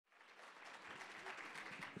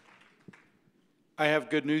I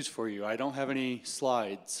have good news for you. I don't have any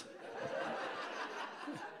slides.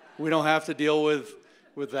 We don't have to deal with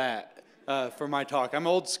that for my talk. I'm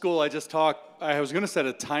old school. I just talk. I was going to set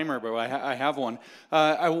a timer, but I have one.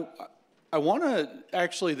 I want to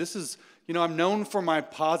actually, this is, I'm known for my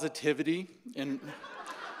positivity, and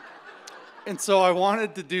so I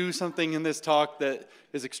wanted to do something in this talk that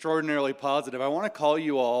is extraordinarily positive. I want to call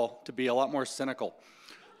you all to be a lot more cynical.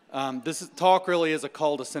 This talk really is a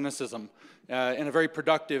call to cynicism in a very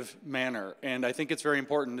productive manner, and I think it's very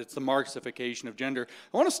important. It's the Marxification of gender.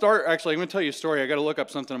 I want to start, actually, I'm going to tell you a story. I got to look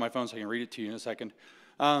up something on my phone so I can read it to you in a second.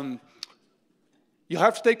 You'll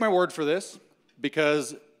have to take my word for this,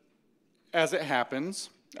 because as it happens,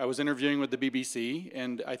 I was interviewing with the BBC,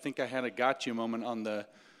 and I think I had a gotcha moment on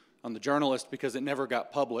the journalist because it never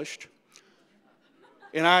got published.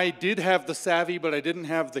 And I did have the savvy, but I didn't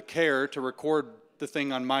have the care to record the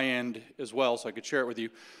thing on my end as well so I could share it with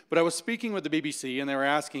you. But I was speaking with the BBC, and they were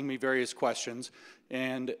asking me various questions.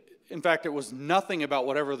 And in fact, it was nothing about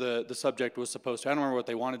whatever the subject was supposed to. I don't remember what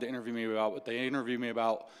they wanted to interview me about, but they interviewed me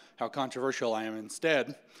about how controversial I am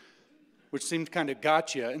instead, which seemed kind of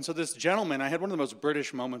gotcha. And so this gentleman, I had one of the most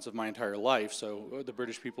British moments of my entire life, so the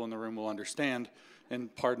British people in the room will understand,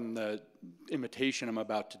 and pardon the imitation I'm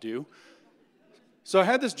about to do. So I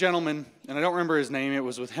had this gentleman, and I don't remember his name. It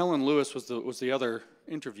was with Helen Lewis was the other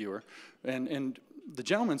interviewer, and the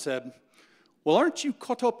gentleman said, "Well, aren't you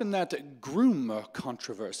caught up in that groomer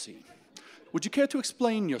controversy? Would you care to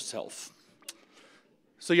explain yourself?"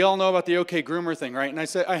 So you all know about the OK groomer thing, right? And I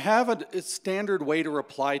said, I have a standard way to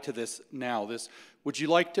reply to this now. Would you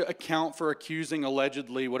like to account for accusing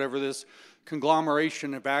allegedly whatever this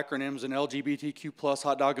conglomeration of acronyms and LGBTQ plus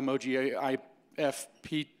hot dog emoji,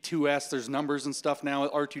 IFP2S, there's numbers and stuff now,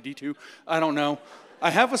 R2D2, I don't know. I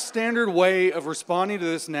have a standard way of responding to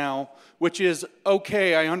this now, which is,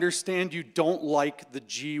 okay, I understand you don't like the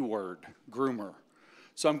G word, groomer.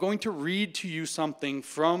 So I'm going to read to you something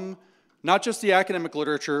from not just the academic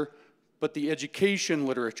literature, but the education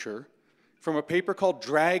literature, from a paper called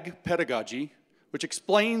Drag Pedagogy, which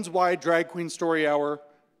explains why Drag Queen Story Hour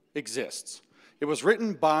exists. It was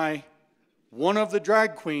written by one of the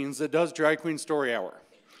drag queens that does Drag Queen Story Hour.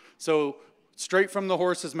 So straight from the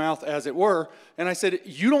horse's mouth, as it were. And I said,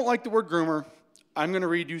 you don't like the word groomer. I'm going to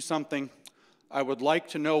read you something. I would like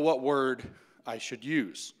to know what word I should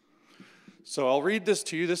use. So I'll read this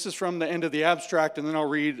to you. This is from the end of the abstract, and then I'll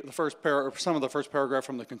read the some of the first paragraph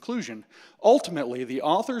from the conclusion. Ultimately, the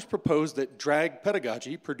authors propose that drag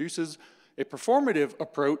pedagogy produces a performative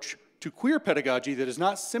approach to queer pedagogy that is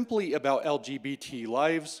not simply about LGBT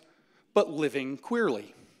lives, but living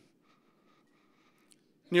queerly.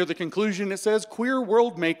 Near the conclusion, it says, queer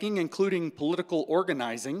world-making, including political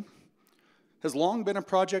organizing, has long been a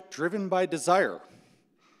project driven by desire.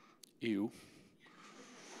 Ew.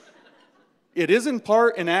 It is in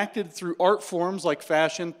part enacted through art forms like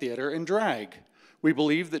fashion, theater, and drag. We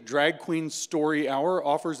believe that Drag Queen Story Hour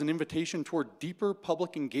offers an invitation toward deeper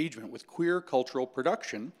public engagement with queer cultural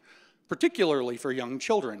production, particularly for young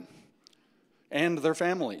children and their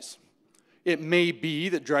families. It may be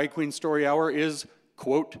that Drag Queen Story Hour is,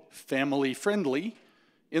 quote, family-friendly,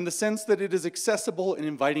 in the sense that it is accessible and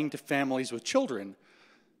inviting to families with children,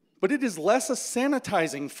 but it is less a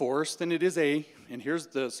sanitizing force than it is a, and here's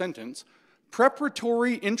the sentence,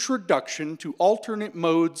 preparatory introduction to alternate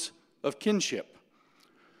modes of kinship.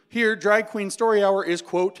 Here, Drag Queen Story Hour is,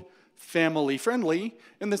 quote, family-friendly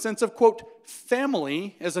in the sense of, quote,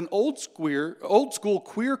 family as an old school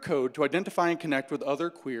queer code to identify and connect with other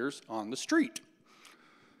queers on the street.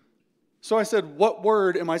 So I said, what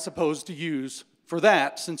word am I supposed to use for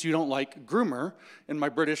that since you don't like groomer? And my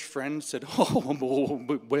British friend said,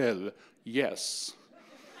 oh, well, yes.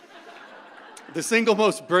 The single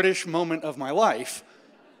most British moment of my life.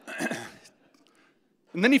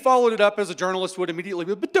 And then he followed it up as a journalist would immediately,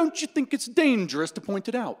 but don't you think it's dangerous to point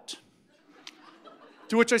it out?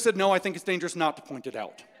 To which I said, no, I think it's dangerous not to point it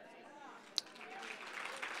out.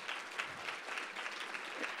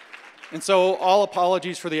 And so, all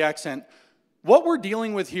apologies for the accent. What we're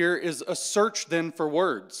dealing with here is a search then for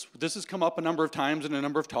words. This has come up a number of times in a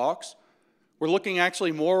number of talks. We're looking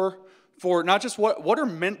actually more for not just what are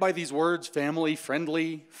meant by these words, family,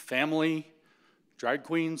 friendly, family, drag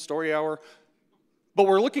queen, story hour, but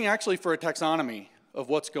we're looking actually for a taxonomy of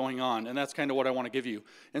what's going on, and that's kind of what I want to give you.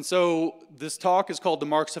 And so this talk is called The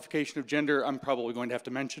Marxification of Gender. I'm probably going to have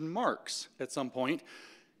to mention Marx at some point.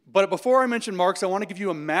 But before I mention Marx, I want to give you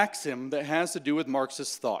a maxim that has to do with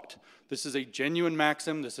Marxist thought. This is a genuine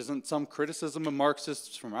maxim. This isn't some criticism of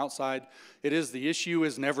Marxists from outside. It is the issue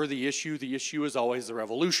is never the issue is always the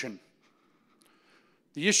revolution.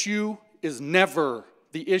 The issue is never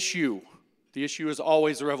the issue. The issue is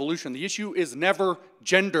always the revolution. The issue is never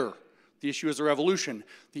gender. The issue is the revolution.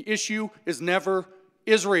 The issue is never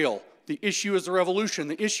Israel. The issue is the revolution.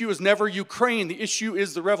 The issue is never Ukraine. The issue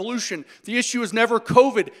is the revolution. The issue is never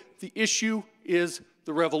COVID. The issue is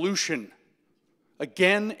the revolution.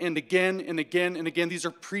 Again and again and again and again, these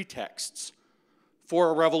are pretexts for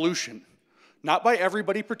a revolution. Not by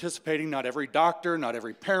everybody participating, not every doctor, not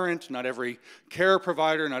every parent, not every care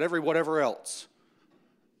provider, not every whatever else,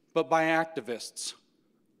 but by activists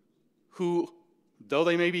who, though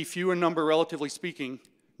they may be few in number relatively speaking,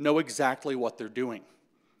 know exactly what they're doing.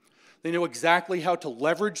 They know exactly how to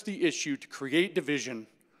leverage the issue to create division,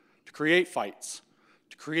 to create fights,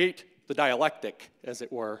 to create the dialectic, as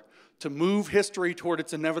it were, to move history toward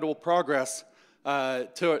its inevitable progress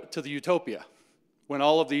to the utopia, when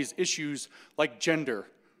all of these issues like gender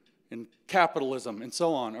and capitalism and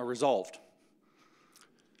so on are resolved.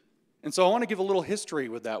 And so I want to give a little history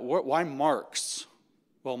with that. Why Marx?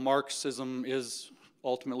 Well, Marxism is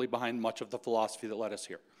ultimately behind much of the philosophy that led us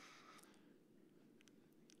here.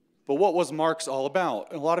 But what was Marx all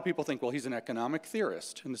about? A lot of people think, well, he's an economic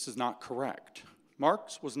theorist, and this is not correct.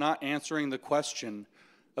 Marx was not answering the question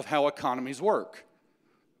of how economies work.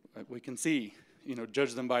 We can see,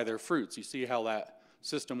 judge them by their fruits. You see how that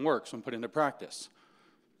system works when put into practice.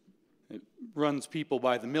 It runs people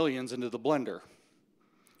by the millions into the blender.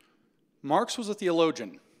 Marx was a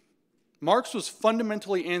theologian. Marx was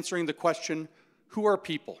fundamentally answering the question, who are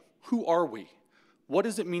people? Who are we? What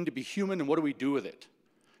does it mean to be human, and what do we do with it?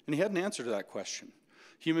 And he had an answer to that question.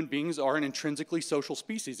 Human beings are an intrinsically social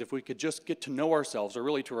species. If we could just get to know ourselves, or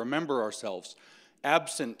really to remember ourselves,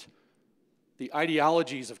 absent the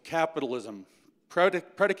ideologies of capitalism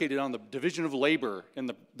predicated on the division of labor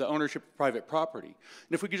and the ownership of private property.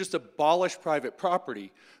 And if we could just abolish private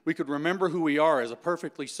property, we could remember who we are as a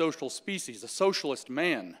perfectly social species, a socialist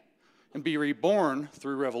man, and be reborn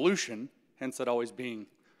through revolution, hence that always being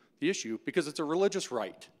the issue, because it's a religious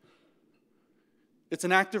right. It's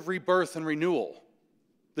an act of rebirth and renewal.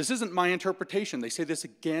 This isn't my interpretation. They say this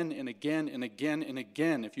again and again and again and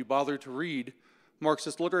again, if you bother to read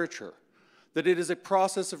Marxist literature, that it is a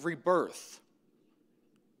process of rebirth,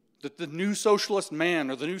 that the new socialist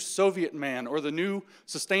man or the new Soviet man or the new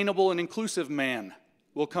sustainable and inclusive man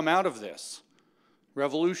will come out of this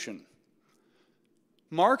revolution.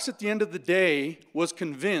 Marx, at the end of the day, was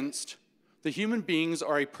convinced that human beings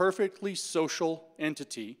are a perfectly social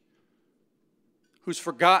entity who's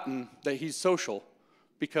forgotten that he's social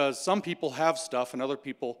because some people have stuff and other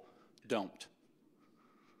people don't.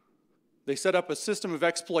 They set up a system of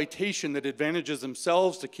exploitation that advantages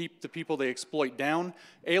themselves to keep the people they exploit down,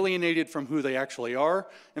 alienated from who they actually are.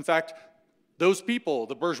 In fact, those people,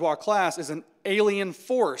 the bourgeois class, is an alien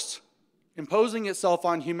force imposing itself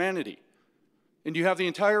on humanity. And you have the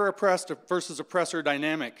entire oppressed versus oppressor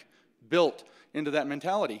dynamic built into that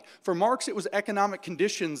mentality. For Marx, it was economic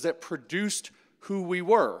conditions that produced who we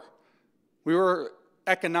were. We were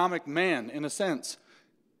economic man, in a sense.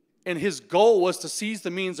 And his goal was to seize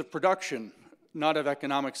the means of production, not of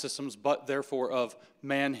economic systems, but therefore of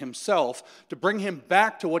man himself, to bring him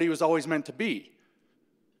back to what he was always meant to be.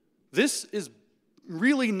 This is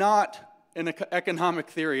really not an economic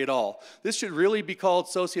theory at all. This should really be called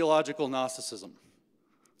sociological Gnosticism.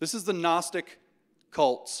 This is the Gnostic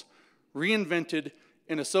cults reinvented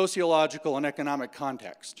in a sociological and economic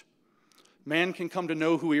context. Man can come to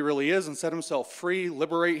know who he really is and set himself free,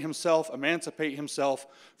 liberate himself, emancipate himself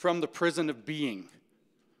from the prison of being.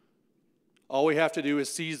 All we have to do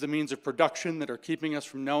is seize the means of production that are keeping us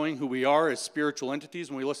from knowing who we are as spiritual entities.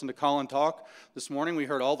 When we listened to Colin talk this morning, we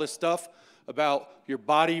heard all this stuff about your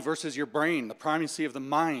body versus your brain, the primacy of the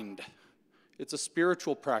mind. It's a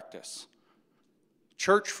spiritual practice.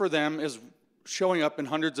 Church for them is showing up in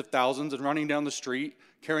hundreds of thousands and running down the street,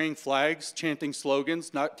 carrying flags, chanting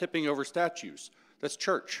slogans, not tipping over statues. That's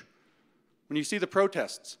church. When you see the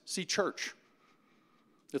protests, see church.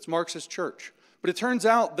 It's Marxist church. But it turns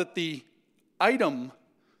out that the item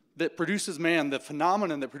that produces man, the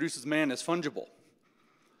phenomenon that produces man, is fungible.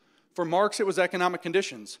 For Marx, it was economic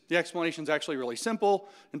conditions. The explanation is actually really simple.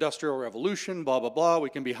 Industrial revolution, blah, blah, blah.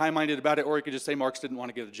 We can be high-minded about it, or we could just say Marx didn't want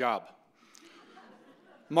to get a job.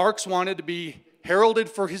 Marx wanted to be heralded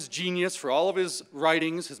for his genius, for all of his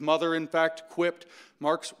writings. His mother, in fact, quipped,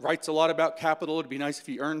 Marx writes a lot about capital. It'd be nice if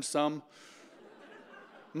he earned some.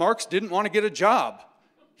 Marx didn't want to get a job.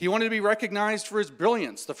 He wanted to be recognized for his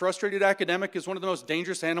brilliance. The frustrated academic is one of the most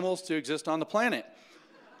dangerous animals to exist on the planet.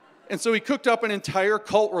 And so he cooked up an entire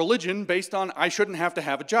cult religion based on, I shouldn't have to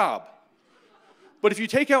have a job. But if you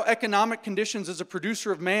take out economic conditions as a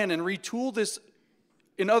producer of man and retool this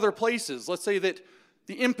in other places. Let's say that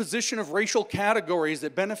the imposition of racial categories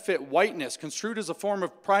that benefit whiteness, construed as a form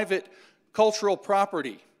of private cultural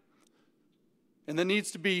property, and then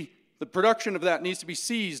the production of that needs to be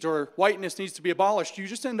seized, or whiteness needs to be abolished, you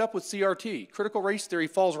just end up with CRT. Critical race theory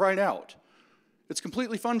falls right out. It's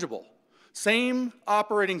completely fungible. Same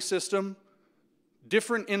operating system,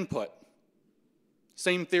 different input.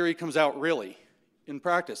 Same theory comes out really in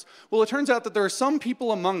practice. Well, it turns out that there are some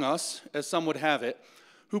people among us, as some would have it,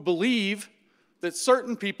 who believe that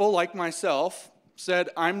certain people, like myself, said,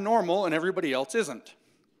 I'm normal and everybody else isn't.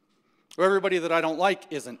 Or everybody that I don't like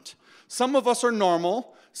isn't. Some of us are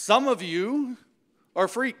normal. Some of you are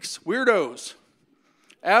freaks, weirdos,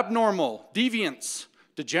 abnormal, deviants,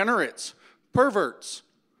 degenerates, perverts,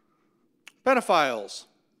 pedophiles.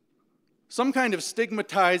 Some kind of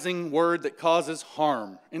stigmatizing word that causes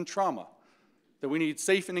harm and trauma that we need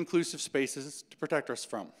safe and inclusive spaces to protect us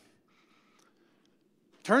from.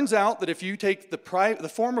 Turns out that if you take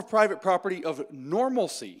the form of private property of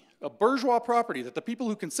normalcy, a bourgeois property that the people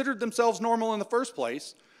who considered themselves normal in the first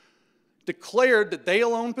place declared that they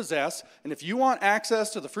alone possess, and if you want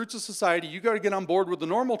access to the fruits of society, you got to get on board with the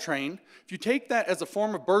normal train. If you take that as a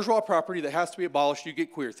form of bourgeois property that has to be abolished, you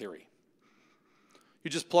get queer theory.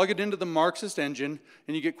 You just plug it into the Marxist engine,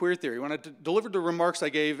 and you get queer theory. When I delivered the remarks I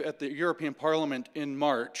gave at the European Parliament in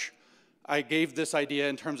March, I gave this idea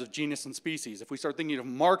in terms of genus and species. If we start thinking of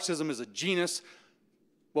Marxism as a genus,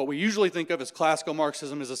 what we usually think of as classical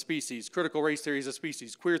Marxism as a species, critical race theory is a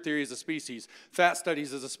species, queer theory is a species, fat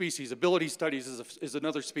studies is a species, ability studies is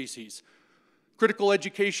another species. Critical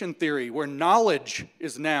education theory, where knowledge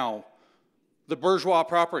is now the bourgeois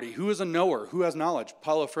property. Who is a knower? Who has knowledge?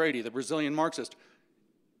 Paulo Freire, the Brazilian Marxist,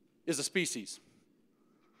 is a species.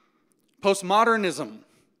 Postmodernism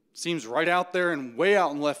seems right out there and way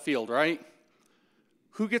out in left field, right?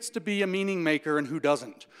 Who gets to be a meaning maker and who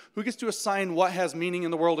doesn't? Who gets to assign what has meaning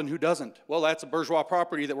in the world and who doesn't? Well, that's a bourgeois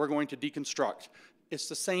property that we're going to deconstruct. It's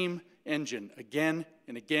the same engine again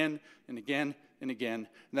and again and again and again.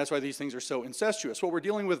 And that's why these things are so incestuous. What we're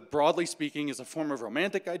dealing with, broadly speaking, is a form of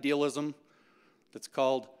romantic idealism that's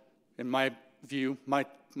called, in my view, my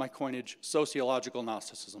coinage, sociological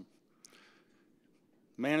Gnosticism.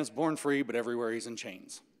 Man is born free, but everywhere he's in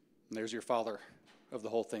chains. And there's your father of the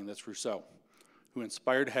whole thing, that's Rousseau, who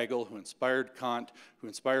inspired Hegel, who inspired Kant, who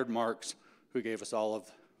inspired Marx, who gave us all of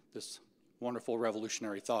this wonderful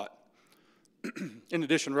revolutionary thought. In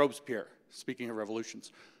addition, Robespierre, speaking of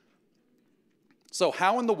revolutions. So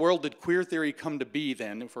how in the world did queer theory come to be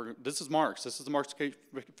then? This is Marx, this is the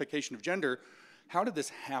Marxification of gender. How did this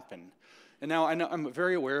happen? And now I know I'm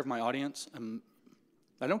very aware of my audience.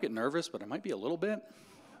 I don't get nervous, but I might be a little bit.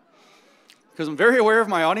 Because I'm very aware of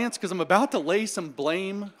my audience, because I'm about to lay some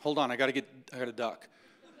blame, hold on, I gotta duck,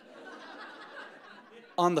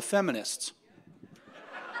 on the feminists.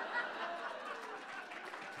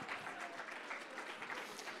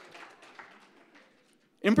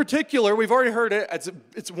 In particular, we've already heard it,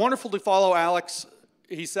 it's wonderful to follow Alex.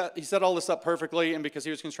 He set all this up perfectly, and because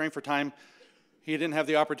he was constrained for time, he didn't have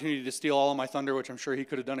the opportunity to steal all of my thunder, which I'm sure he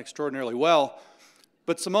could have done extraordinarily well.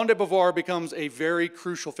 But Simone de Beauvoir becomes a very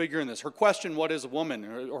crucial figure in this. Her question, what is a woman,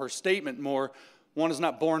 or her statement more, one is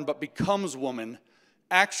not born but becomes woman,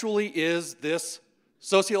 actually is this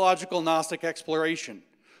sociological Gnostic exploration.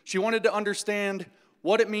 She wanted to understand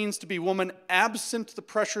what it means to be woman absent the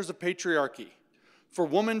pressures of patriarchy. For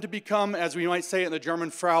woman to become, as we might say in the German,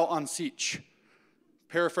 Frau an sich,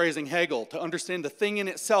 paraphrasing Hegel, to understand the thing in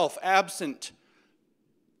itself absent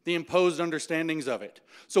the imposed understandings of it.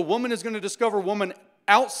 So woman is going to discover woman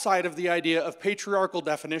outside of the idea of patriarchal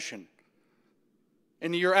definition.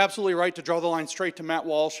 And you're absolutely right to draw the line straight to Matt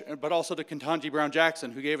Walsh, but also to Ketanji Brown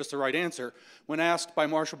Jackson, who gave us the right answer. When asked by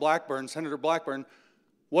Marsha Blackburn, Senator Blackburn,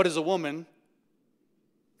 what is a woman?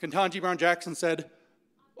 Ketanji Brown Jackson said,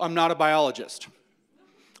 I'm not a biologist.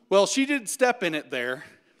 Well, she did step in it there,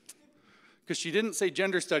 because she didn't say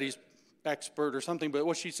gender studies expert or something, but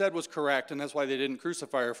what she said was correct, and that's why they didn't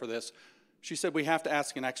crucify her for this. She said we have to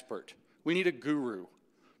ask an expert. We need a guru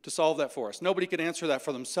to solve that for us. Nobody could answer that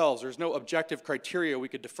for themselves. There's no objective criteria we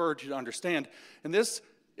could defer to understand. And this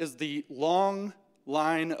is the long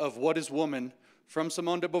line of what is woman from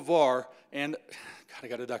Simone de Beauvoir and, God, I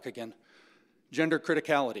got to duck again, gender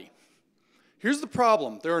criticality. Here's the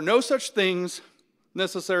problem. There are no such things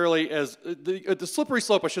necessarily as, the slippery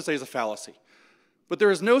slope, I should say, is a fallacy. But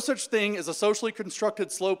there is no such thing as a socially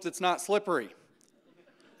constructed slope that's not slippery.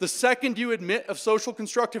 The second you admit of social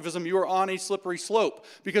constructivism, you are on a slippery slope.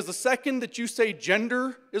 Because the second that you say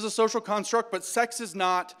gender is a social construct, but sex is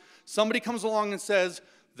not, somebody comes along and says,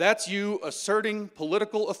 That's you asserting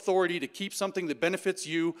political authority to keep something that benefits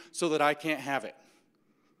you so that I can't have it.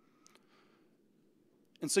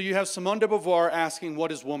 And so you have Simone de Beauvoir asking,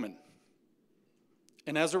 what is woman?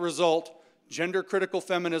 And as a result, gender-critical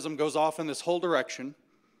feminism goes off in this whole direction.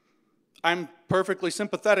 I'm perfectly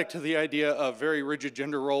sympathetic to the idea of very rigid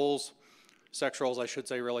gender roles, sex roles, I should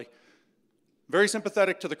say, really. Very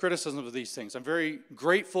sympathetic to the criticism of these things. I'm very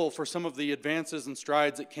grateful for some of the advances and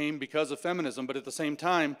strides that came because of feminism, but at the same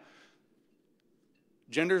time,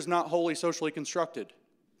 gender is not wholly socially constructed.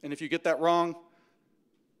 And if you get that wrong,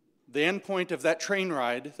 the end point of that train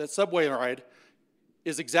ride, that subway ride,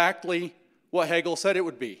 is exactly what Hegel said it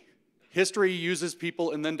would be. History uses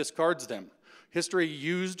people and then discards them. History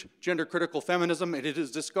used gender-critical feminism, and it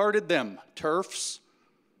has discarded them. TERFs,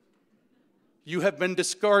 you have been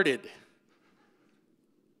discarded.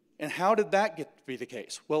 And how did that get to be the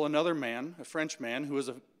case? Well, another man, a French man, who was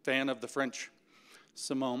a fan of the French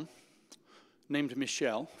Simone, named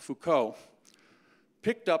Michel Foucault,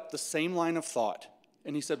 picked up the same line of thought,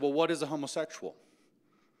 and he said, well, what is a homosexual?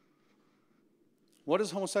 What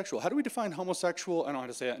is homosexual? How do we define homosexual? I don't know how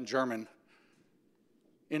to say that in German.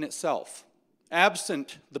 In itself.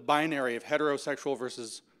 Absent the binary of heterosexual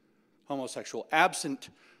versus homosexual, absent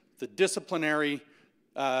the disciplinary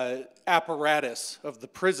apparatus of the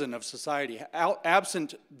prison of society,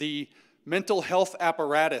 absent the mental health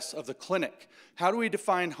apparatus of the clinic, how do we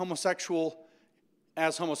define homosexual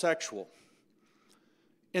as homosexual?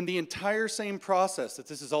 In the entire same process that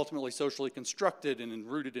this is ultimately socially constructed and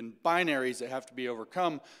rooted in binaries that have to be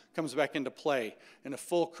overcome comes back into play, and a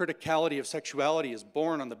full criticality of sexuality is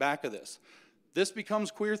born on the back of this. This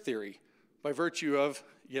becomes queer theory by virtue of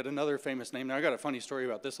yet another famous name. Now, I got a funny story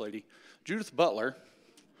about this lady, Judith Butler.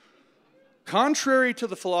 Contrary to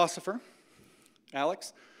the philosopher,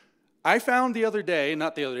 Alex, I found the other day,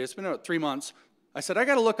 not the other day, it's been about 3 months, I said, I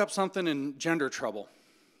got to look up something in Gender Trouble.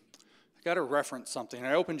 I got to reference something. And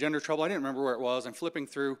I opened Gender Trouble. I didn't remember where it was. I'm flipping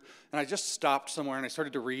through, and I just stopped somewhere, and I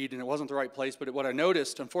started to read, and it wasn't the right place. But what I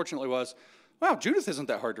noticed, unfortunately, was, wow, Judith isn't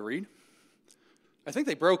that hard to read. I think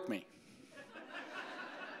they broke me.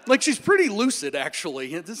 Like, she's pretty lucid,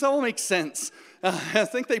 actually. This all makes sense. I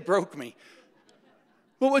think they broke me.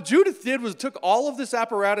 But what Judith did was took all of this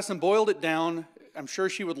apparatus and boiled it down. I'm sure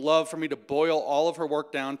she would love for me to boil all of her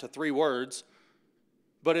work down to 3 words,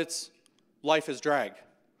 but it's life is drag.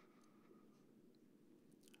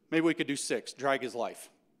 Maybe we could do 6. Drag is life.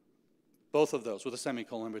 Both of those with a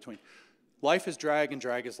semicolon in between. Life is drag and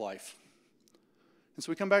drag is life. And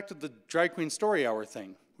so we come back to the drag queen story hour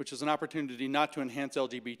thing, which is an opportunity not to enhance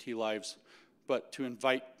LGBT lives, but to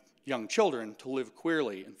invite young children to live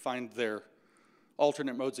queerly and find their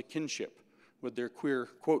alternate modes of kinship with their queer,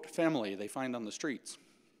 quote, family they find on the streets.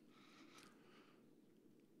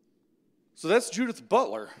 So that's Judith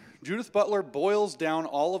Butler. Judith Butler boils down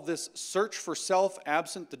all of this search for self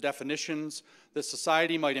absent the definitions that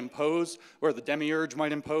society might impose, or the demiurge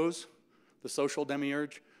might impose, the social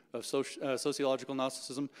demiurge of sociological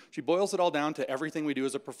Gnosticism. She boils it all down to everything we do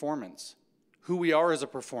as a performance, who we are as a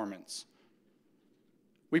performance.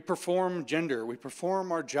 We perform gender, we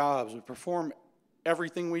perform our jobs, we perform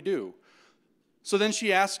everything we do. So then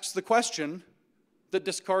she asks the question that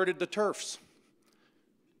discarded the TERFs.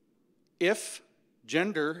 If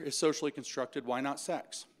gender is socially constructed, why not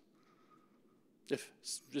sex?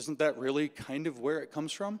 Isn't that really kind of where it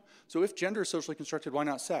comes from? So if gender is socially constructed, why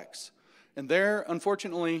not sex? And there,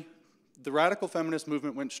 unfortunately, the radical feminist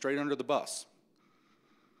movement went straight under the bus.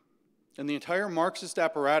 And the entire Marxist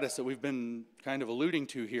apparatus that we've been kind of alluding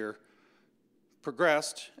to here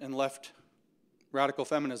progressed and left radical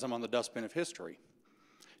feminism on the dustbin of history.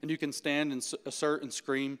 And you can stand and assert and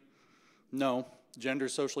scream, no, gender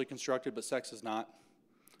is socially constructed, but sex is not.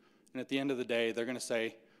 And at the end of the day, they're going to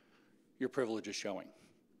say, your privilege is showing.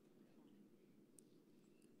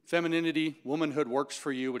 Femininity, womanhood works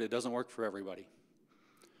for you, but it doesn't work for everybody.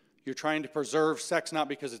 You're trying to preserve sex not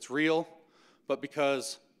because it's real, but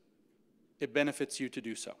because it benefits you to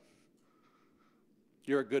do so.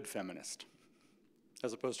 You're a good feminist,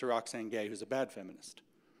 as opposed to Roxane Gay, who's a bad feminist.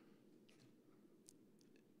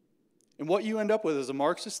 And what you end up with is a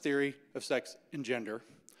Marxist theory of sex and gender.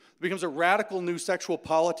 It becomes a radical new sexual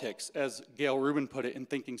politics, as Gail Rubin put it in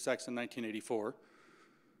Thinking Sex in 1984.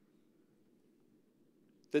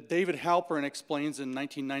 That David Halperin explains in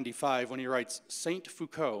 1995 when he writes, Saint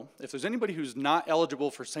Foucault. If there's anybody who's not eligible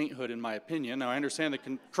for sainthood, in my opinion, now I understand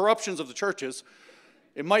the corruptions of the churches,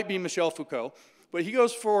 it might be Michel Foucault, but he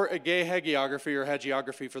goes for a gay hagiography or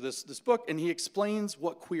hagiography for this book, and he explains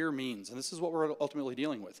what queer means, and this is what we're ultimately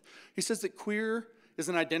dealing with. He says that queer is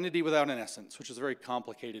an identity without an essence, which is a very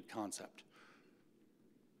complicated concept.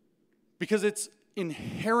 Because it's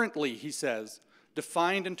inherently, he says,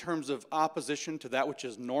 defined in terms of opposition to that which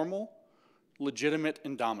is normal, legitimate,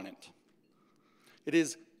 and dominant. It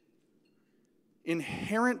is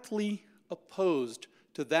inherently opposed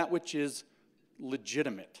to that which is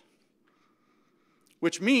legitimate.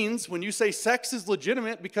 Which means when you say sex is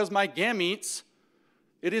legitimate because my gametes,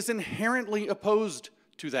 it is inherently opposed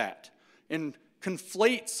to that and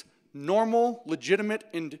conflates normal, legitimate,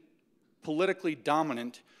 and politically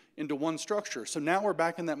dominant into one structure. So now we're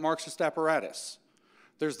back in that Marxist apparatus.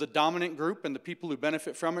 There's the dominant group and the people who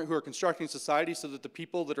benefit from it who are constructing society so that the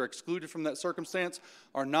people that are excluded from that circumstance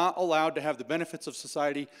are not allowed to have the benefits of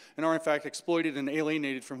society and are in fact exploited and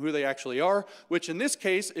alienated from who they actually are, which in this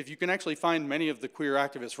case, if you can actually find many of the queer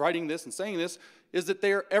activists writing this and saying this, is that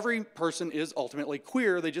every person is ultimately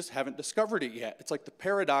queer, they just haven't discovered it yet. It's like the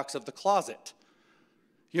paradox of the closet.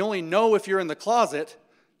 You only know if you're in the closet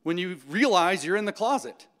when you realize you're in the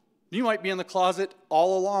closet. You might be in the closet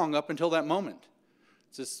all along up until that moment.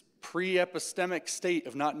 It's this pre-epistemic state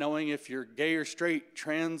of not knowing if you're gay or straight,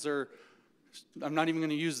 trans or, I'm not even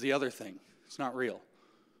going to use the other thing. It's not real.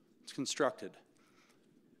 It's constructed.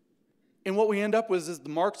 And what we end up with is the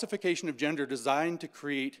Marxification of gender designed to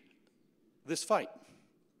create this fight.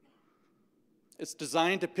 It's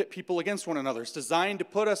designed to pit people against one another. It's designed to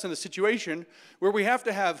put us in a situation where we have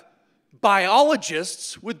to have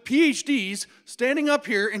biologists with PhDs standing up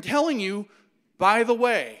here and telling you, by the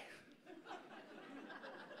way,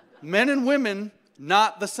 men and women,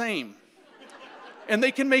 not the same. And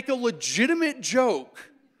they can make a legitimate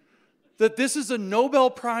joke that this is a Nobel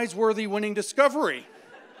Prize-worthy winning discovery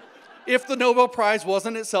if the Nobel Prize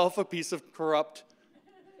wasn't itself a piece of corrupt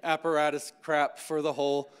apparatus crap for the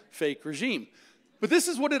whole fake regime. But this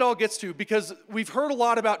is what it all gets to, because we've heard a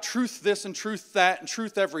lot about truth this and truth that and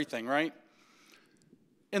truth everything, right?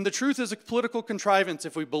 And the truth is a political contrivance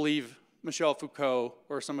if we believe Michel Foucault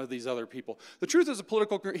or some of these other people. The truth is a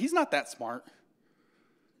political, he's not that smart.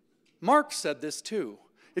 Marx said this too.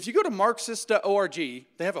 If you go to Marxist.org,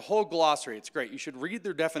 they have a whole glossary. It's great. You should read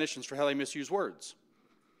their definitions for how they misuse words.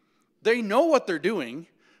 They know what they're doing.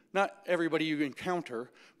 Not everybody you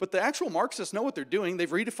encounter, but the actual Marxists know what they're doing. They've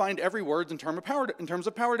redefined every word in terms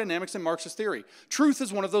of power dynamics in Marxist theory. Truth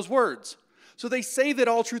is one of those words. So they say that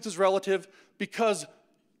all truth is relative because,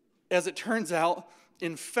 as it turns out,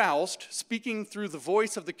 in Faust, speaking through the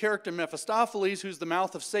voice of the character Mephistopheles, who's the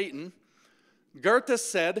mouth of Satan, Goethe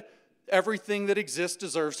said, everything that exists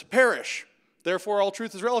deserves to perish. Therefore, all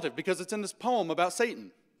truth is relative, because it's in this poem about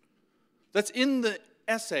Satan. That's in the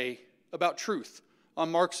essay about truth on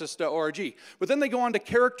Marxist.org. But then they go on to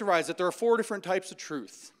characterize that there are 4 different types of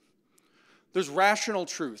truth. There's rational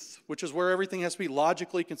truth, which is where everything has to be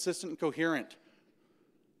logically consistent and coherent.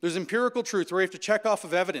 There's empirical truth, where you have to check off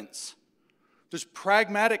of evidence. There's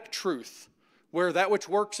pragmatic truth, where that which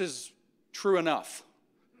works is true enough.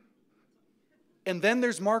 And then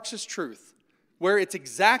there's Marxist truth, where it's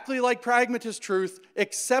exactly like pragmatist truth,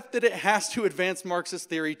 except that it has to advance Marxist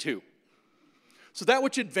theory too. So that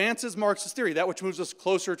which advances Marxist theory, that which moves us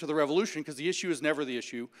closer to the revolution, because the issue is never the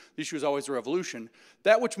issue is always the revolution.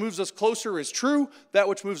 That which moves us closer is true, that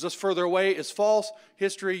which moves us further away is false.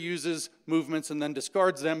 History uses movements and then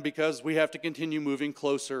discards them because we have to continue moving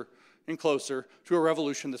closer and closer to a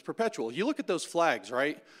revolution that's perpetual. You look at those flags,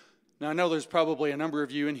 right? Now, I know there's probably a number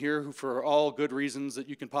of you in here who, for all good reasons that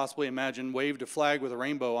you can possibly imagine, waved a flag with a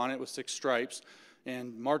rainbow on it with 6 stripes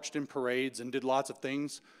and marched in parades and did lots of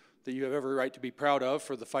things that you have every right to be proud of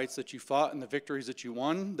for the fights that you fought and the victories that you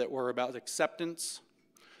won that were about acceptance,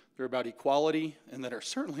 they're about equality, and that are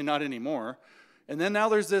certainly not anymore. And then now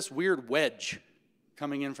there's this weird wedge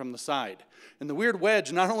coming in from the side. And the weird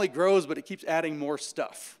wedge not only grows, but it keeps adding more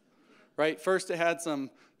stuff. Right? First it had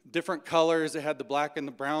some different colors. It had the black and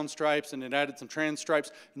the brown stripes, and it added some trans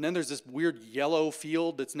stripes. And then there's this weird yellow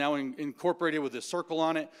field that's now incorporated with a circle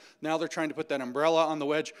on it. Now they're trying to put that umbrella on the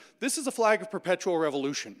wedge. This is a flag of perpetual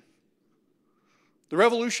revolution. The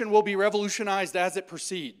revolution will be revolutionized as it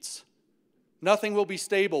proceeds. Nothing will be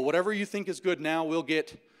stable. Whatever you think is good now will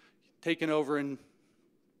get taken over and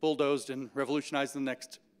bulldozed and revolutionized in the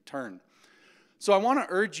next turn. So I want to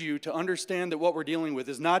urge you to understand that what we're dealing with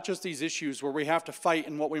is not just these issues where we have to fight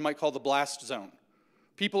in what we might call the blast zone.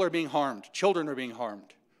 People are being harmed. Children are being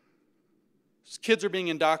harmed. Kids are being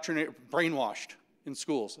indoctrinated, brainwashed in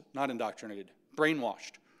schools. Not indoctrinated,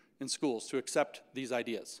 brainwashed in schools to accept these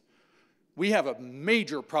ideas. We have a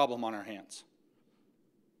major problem on our hands.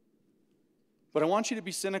 But I want you to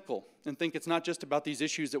be cynical and think it's not just about these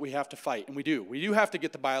issues that we have to fight. And we do. We do have to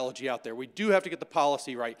get the biology out there. We do have to get the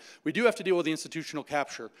policy right. We do have to deal with the institutional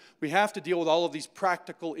capture. We have to deal with all of these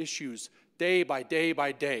practical issues day by day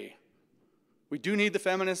by day We do need the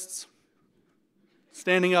feminists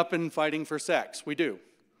standing up and fighting for sex. We do.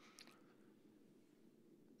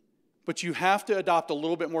 But you have to adopt a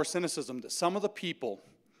little bit more cynicism that some of the people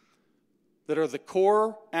that are the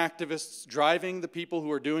core activists driving the people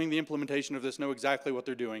who are doing the implementation of this know exactly what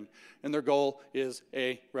they're doing. And their goal is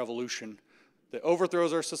a revolution that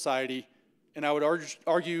overthrows our society. And I would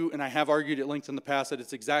argue, and I have argued at length in the past, that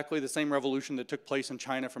it's exactly the same revolution that took place in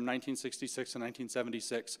China from 1966 to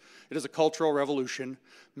 1976. It is a cultural revolution,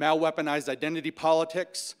 mal-weaponized identity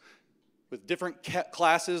politics with different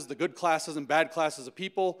classes, the good classes and bad classes of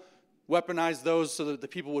people, weaponize those so that the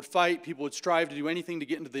people would fight, people would strive to do anything to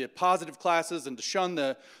get into the positive classes and to shun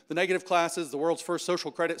the negative classes, the world's first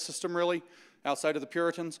social credit system, really, outside of the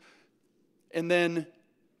Puritans. And then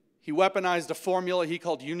he weaponized a formula he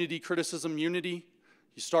called unity, criticism, unity.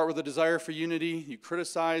 You start with a desire for unity, you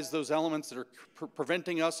criticize those elements that are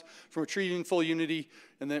preventing us from achieving full unity,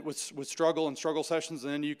 and then with struggle and struggle sessions,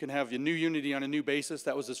 and then you can have a new unity on a new basis.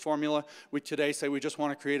 That was his formula. We today say we just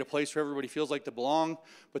want to create a place where everybody feels like they belong,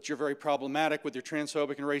 but you're very problematic with your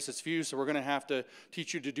transphobic and racist views, so we're going to have to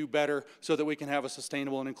teach you to do better so that we can have a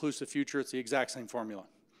sustainable and inclusive future. It's the exact same formula.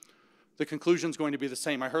 The conclusion's going to be the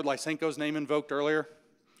same. I heard Lysenko's name invoked earlier.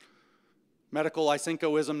 Medical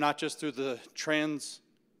Lysenkoism, not just through the trans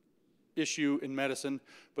issue in medicine,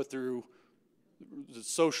 but through the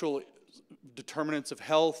social determinants of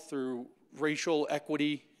health, through racial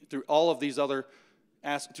equity, through all of these other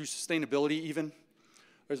aspects, through sustainability even.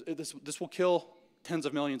 This will kill tens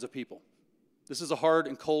of millions of people. This is a hard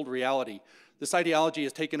and cold reality. This ideology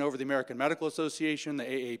has taken over the American Medical Association, the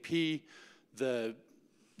AAP, the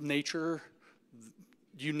Nature,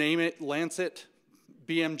 you name it, Lancet,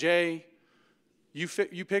 BMJ. You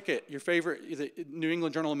pick it, your favorite, the New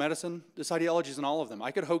England Journal of Medicine. This ideology is in all of them.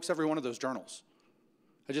 I could hoax every one of those journals.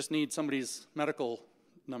 I just need somebody's medical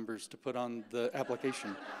numbers to put on the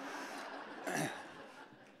application.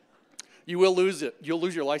 You will lose it. You'll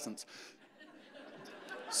lose your license.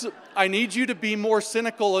 So I need you to be more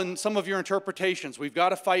cynical in some of your interpretations. We've got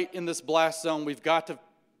to fight in this blast zone. We've got to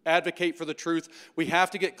advocate for the truth. We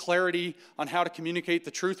have to get clarity on how to communicate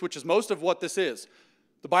the truth, which is most of what this is.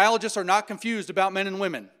 The biologists are not confused about men and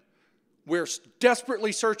women. We're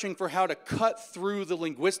desperately searching for how to cut through the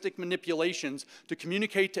linguistic manipulations to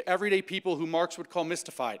communicate to everyday people who Marx would call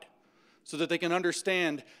mystified, so that they can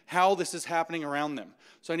understand how this is happening around them.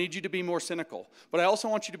 So I need you to be more cynical, but I also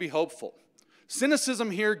want you to be hopeful.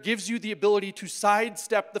 Cynicism here gives you the ability to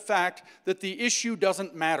sidestep the fact that the issue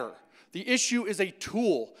doesn't matter. The issue is a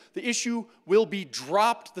tool. The issue will be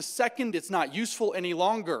dropped the second it's not useful any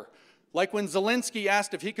longer. Like when Zelensky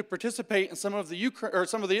asked if he could participate in some of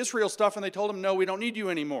the Israel stuff, and they told him, no, we don't need you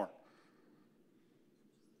anymore.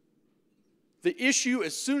 The issue,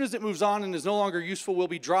 as soon as it moves on and is no longer useful, will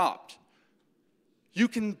be dropped. You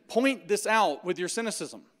can point this out with your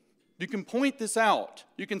cynicism. You can point this out.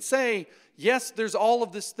 You can say, yes, there's all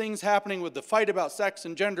of these things happening with the fight about sex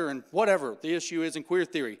and gender and whatever the issue is in queer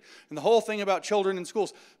theory, and the whole thing about children in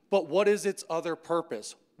schools. But what is its other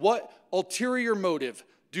purpose? What ulterior motive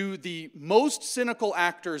do the most cynical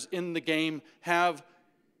actors in the game have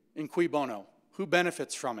in cui bono? Who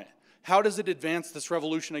benefits from it? How does it advance this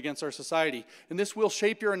revolution against our society? And this will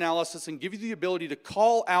shape your analysis and give you the ability to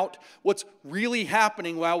call out what's really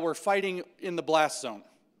happening while we're fighting in the blast zone.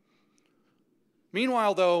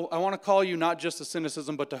 Meanwhile, though, I want to call you not just to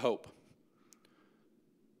cynicism, but to hope.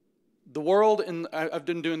 The world, and I've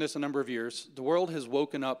been doing this a number of years, the world has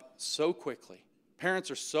woken up so quickly. Parents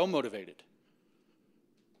are so motivated.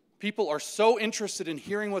 People are so interested in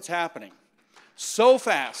hearing what's happening so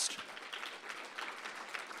fast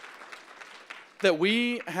that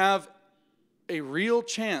we have a real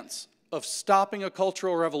chance of stopping a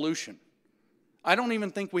cultural revolution. I don't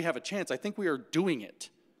even think we have a chance. I think we are doing it.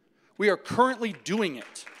 We are currently doing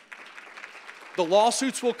it. The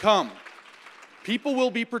lawsuits will come. People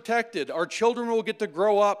will be protected. Our children will get to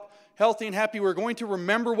grow up healthy and happy. We're going to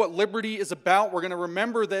remember what liberty is about. We're going to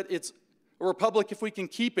remember that it's a republic if we can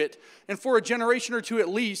keep it. And for a generation or two at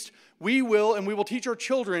least, we will teach our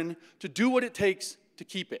children to do what it takes to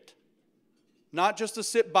keep it. Not just to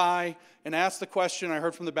sit by and ask the question I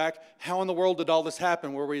heard from the back, how in the world did all this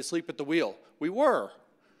happen? Were we asleep at the wheel? We were,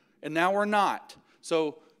 and now we're not.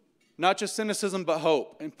 So not just cynicism, but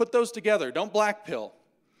hope. And put those together. Don't black pill.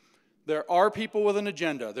 There are people with an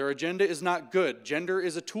agenda. Their agenda is not good. Gender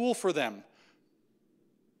is a tool for them.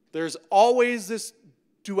 There's always this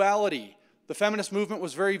duality. The feminist movement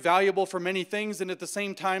was very valuable for many things, and at the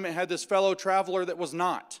same time it had this fellow traveler that was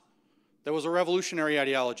not. That was a revolutionary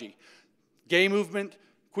ideology. Gay movement,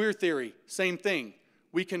 queer theory, same thing.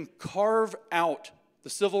 We can carve out the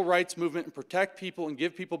civil rights movement and protect people and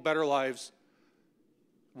give people better lives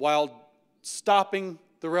while stopping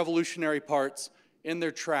the revolutionary parts in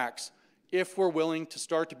their tracks if we're willing to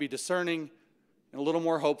start to be discerning and a little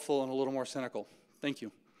more hopeful and a little more cynical. Thank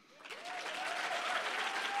you.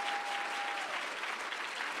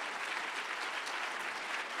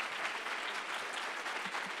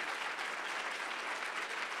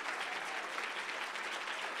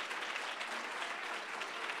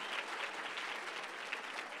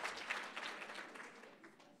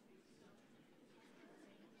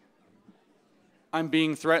 I'm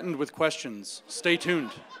being threatened with questions. Stay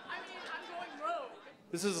tuned. I'm going rogue.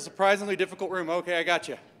 This is a surprisingly difficult room. Okay, I got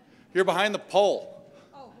you. You're behind the pole.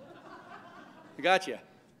 Oh. I got you.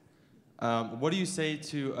 What do you say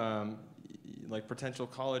to like potential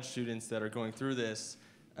college students that are going through this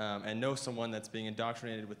and know someone that's being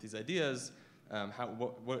indoctrinated with these ideas?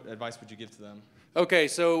 What advice would you give to them? Okay,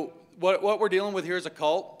 so what we're dealing with here is a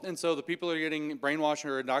cult, and so the people that are getting brainwashed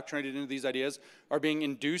or indoctrinated into these ideas are being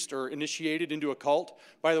induced or initiated into a cult.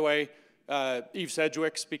 By the way, Eve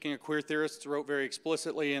Sedgwick, speaking of queer theorists, wrote very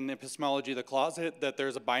explicitly in Epistemology of the Closet that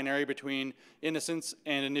there's a binary between innocence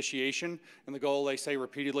and initiation, and the goal, they say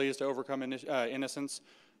repeatedly, is to overcome innocence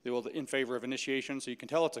in favor of initiation, so you can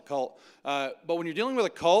tell it's a cult. But when you're dealing with a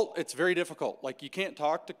cult, it's very difficult. Like, you can't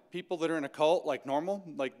talk to people that are in a cult like normal.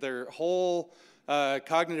 Like, their whole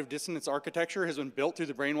cognitive dissonance architecture has been built through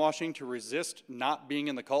the brainwashing to resist not being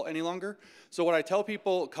in the cult any longer. So what I tell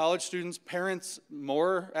people, college students, parents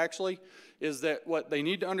more actually, is that what they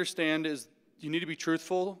need to understand is you need to be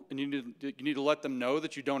truthful, and you need to let them know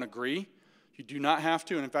that you don't agree. You do not have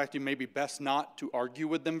to, and in fact, you may be best not to argue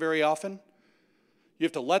with them very often. You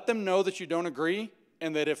have to let them know that you don't agree,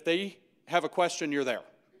 and that if they have a question, you're there.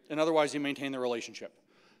 And otherwise, you maintain the relationship.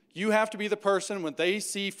 You have to be the person, when they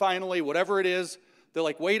see finally whatever it is, they're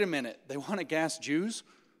like, wait a minute, they want to gas Jews?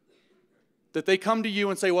 That they come to you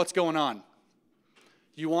and say, what's going on?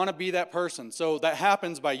 You want to be that person. So that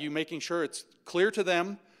happens by you making sure it's clear to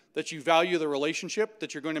them that you value the relationship,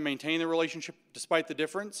 that you're going to maintain the relationship despite the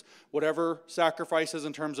difference, whatever sacrifices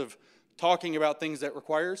in terms of talking about things that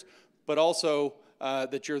requires, but also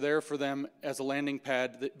that you're there for them as a landing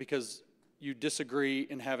pad because you disagree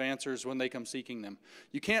and have answers when they come seeking them.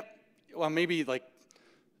 You can't, well, maybe like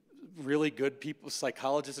really good people,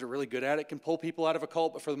 psychologists that are really good at it can pull people out of a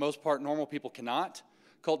cult, but for the most part, normal people cannot.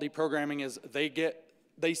 Cult deprogramming is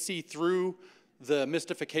they see through the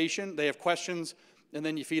mystification, they have questions, and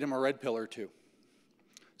then you feed them a red pill or two.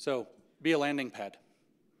 So be a landing pad.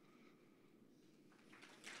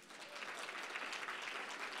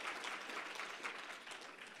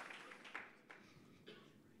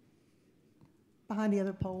 Behind the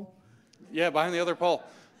other pole. Yeah, behind the other pole.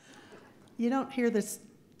 You don't hear this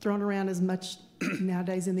thrown around as much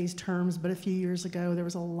nowadays in these terms, but a few years ago there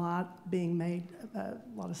was a lot being made, a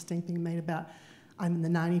lot of stink being made about I'm in the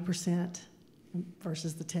 90%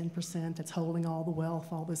 versus the 10% that's holding all the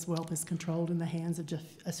wealth. All this wealth is controlled in the hands of just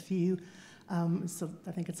a few. So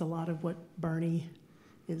I think it's a lot of what Bernie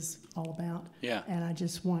is all about. Yeah. And I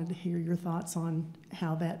just wanted to hear your thoughts on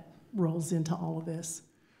how that rolls into all of this.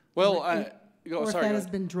 Well, If that has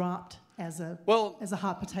been dropped as a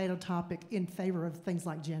hot potato topic in favor of things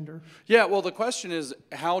like gender. Yeah, well, the question is,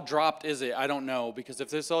 how dropped is it? I don't know, because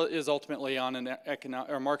if this is ultimately on an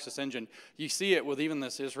or Marxist engine, you see it with even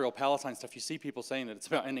this Israel-Palestine stuff. You see people saying that it's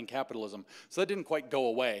about ending capitalism. So that didn't quite go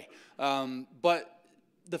away. But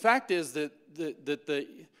the fact is that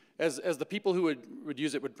as the people who would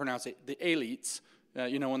use it would pronounce it, the elites.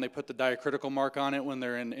 You know, when they put the diacritical mark on it when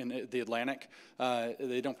they're in the Atlantic,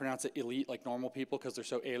 they don't pronounce it elite like normal people because they're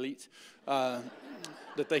so elite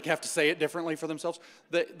that they have to say it differently for themselves.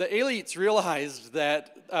 The elites realized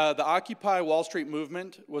that the Occupy Wall Street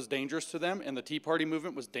movement was dangerous to them and the Tea Party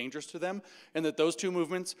movement was dangerous to them, and that those two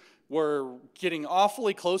movements were getting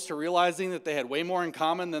awfully close to realizing that they had way more in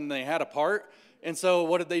common than they had apart. And so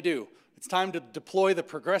what did they do? It's time to deploy the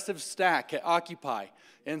progressive stack at Occupy.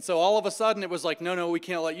 And so all of a sudden it was like, no, we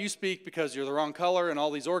can't let you speak because you're the wrong color, and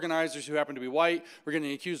all these organizers who happen to be white, we're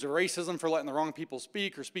getting accused of racism for letting the wrong people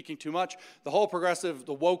speak or speaking too much. The whole progressive,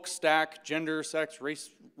 the woke stack, gender, sex,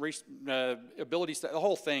 race, ability stack, the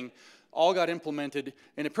whole thing all got implemented,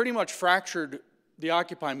 and it pretty much fractured the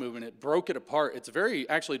Occupy movement. It broke it apart. It's very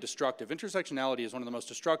actually destructive. Intersectionality is one of the most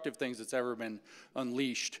destructive things that's ever been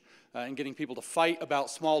unleashed in getting people to fight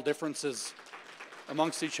about small differences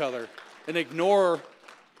amongst each other and ignore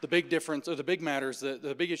the big difference, or the big matters,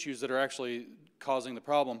 the big issues that are actually causing the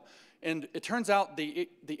problem. And it turns out the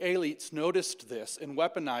elites noticed this and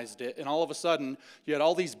weaponized it, and all of a sudden you had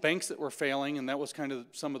all these banks that were failing, and that was kind of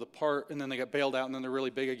some of the part, and then they got bailed out, and then they're really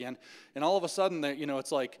big again. And all of a sudden,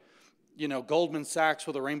 it's like, Goldman Sachs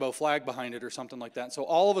with a rainbow flag behind it or something like that. So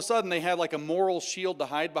all of a sudden they had like a moral shield to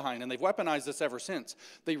hide behind, and they've weaponized this ever since.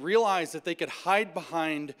 They realized that they could hide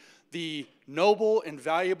behind the noble and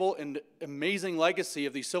valuable and amazing legacy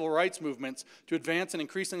of these civil rights movements to advance an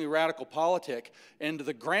increasingly radical politic. And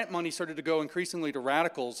the grant money started to go increasingly to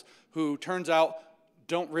radicals who, turns out,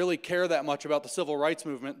 don't really care that much about the civil rights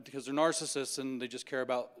movement because they're narcissists and they just care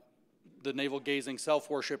about the navel-gazing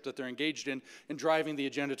self-worship that they're engaged in and driving the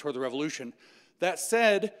agenda toward the revolution. That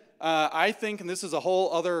said, I think, and this is a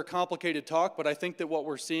whole other complicated talk, but I think that what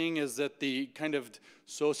we're seeing is that the kind of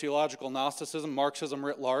sociological Gnosticism, Marxism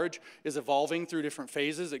writ large, is evolving through different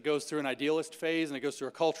phases. It goes through an idealist phase, and it goes through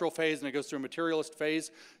a cultural phase, and it goes through a materialist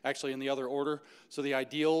phase, actually in the other order. So the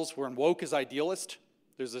ideals, where woke is idealist,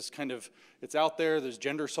 there's this kind of, it's out there, there's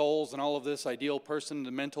gender souls and all of this, ideal person,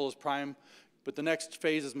 the mental is prime. But the next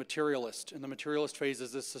phase is materialist, and the materialist phase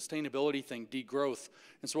is this sustainability thing, degrowth.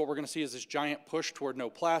 And so what we're going to see is this giant push toward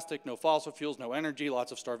no plastic, no fossil fuels, no energy,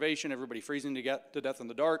 lots of starvation, everybody freezing to death in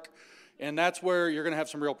the dark. And that's where you're going to have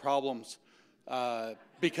some real problems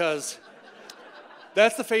because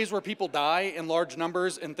that's the phase where people die in large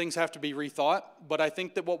numbers and things have to be rethought. But I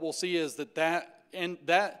think that what we'll see is that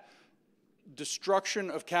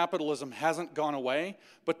destruction of capitalism hasn't gone away,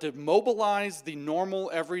 but to mobilize the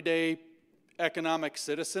normal, everyday economic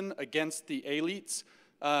citizen against the elites,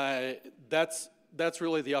 that's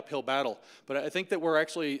really the uphill battle. But I think that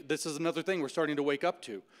this is another thing we're starting to wake up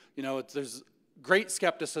to. There's great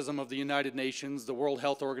skepticism of the United Nations, the World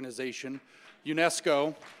Health Organization,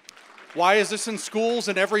 UNESCO. Why is this in schools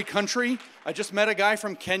in every country? I just met a guy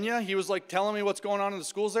from Kenya. He was like telling me what's going on in the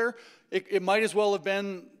schools there. It might as well have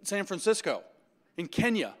been San Francisco. In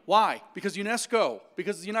Kenya. Why? Because UNESCO,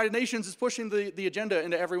 because the United Nations is pushing the agenda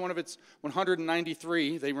into every one of its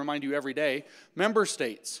 193, they remind you every day, member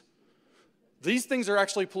states. These things are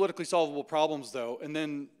actually politically solvable problems, though, and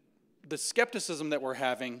then the skepticism that we're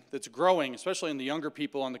having that's growing, especially in the younger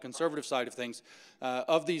people on the conservative side of things,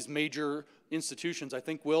 of these major institutions, I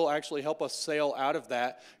think will actually help us sail out of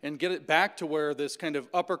that and get it back to where this kind of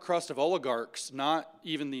upper crust of oligarchs, not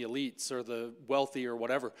even the elites or the wealthy or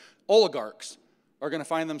whatever, oligarchs, are going to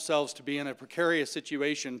find themselves to be in a precarious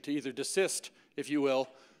situation to either desist, if you will,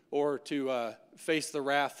 or to face the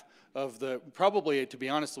wrath of probably, to be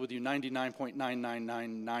honest with you,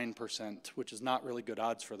 99.9999%, which is not really good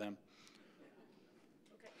odds for them.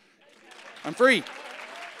 I'm free.